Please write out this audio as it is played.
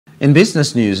In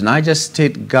business news, Niger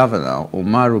State Governor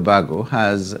Mohammed Bago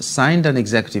has signed an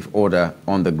executive order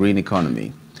on the green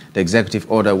economy. The executive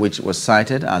order, which was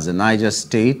cited as the Niger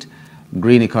State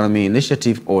Green Economy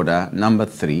Initiative Order No.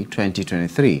 3,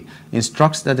 2023,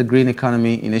 instructs that the Green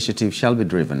Economy Initiative shall be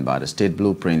driven by the state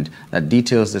blueprint that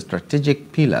details the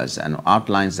strategic pillars and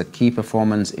outlines the key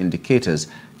performance indicators,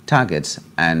 targets,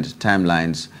 and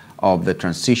timelines of the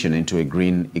transition into a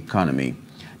green economy.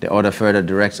 The order further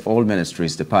directs all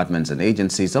ministries, departments, and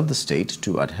agencies of the state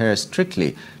to adhere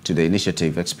strictly to the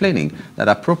initiative, explaining that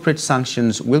appropriate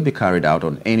sanctions will be carried out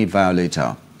on any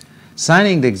violator.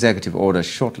 Signing the executive order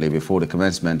shortly before the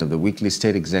commencement of the weekly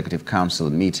State Executive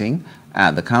Council meeting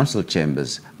at the Council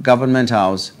Chambers, Government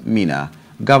House, Mina,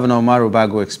 Governor Mohammed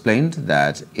Bago explained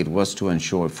that it was to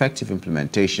ensure effective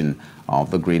implementation of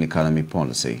the green economy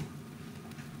policy.